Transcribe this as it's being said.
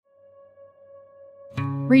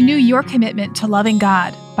Renew your commitment to loving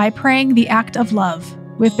God by praying the Act of Love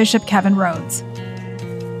with Bishop Kevin Rhoades.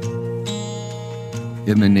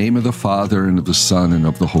 In the name of the Father, and of the Son, and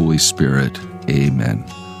of the Holy Spirit. Amen.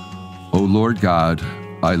 O Lord God,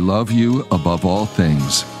 I love you above all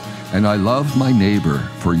things, and I love my neighbor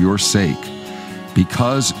for your sake,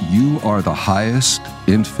 because you are the highest,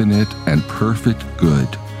 infinite, and perfect good,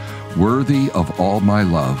 worthy of all my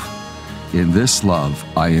love. In this love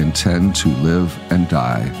I intend to live and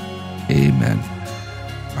die. Amen.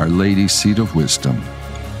 Our Lady, Seat of Wisdom,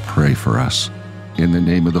 pray for us. In the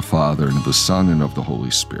name of the Father, and of the Son, and of the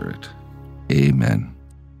Holy Spirit. Amen.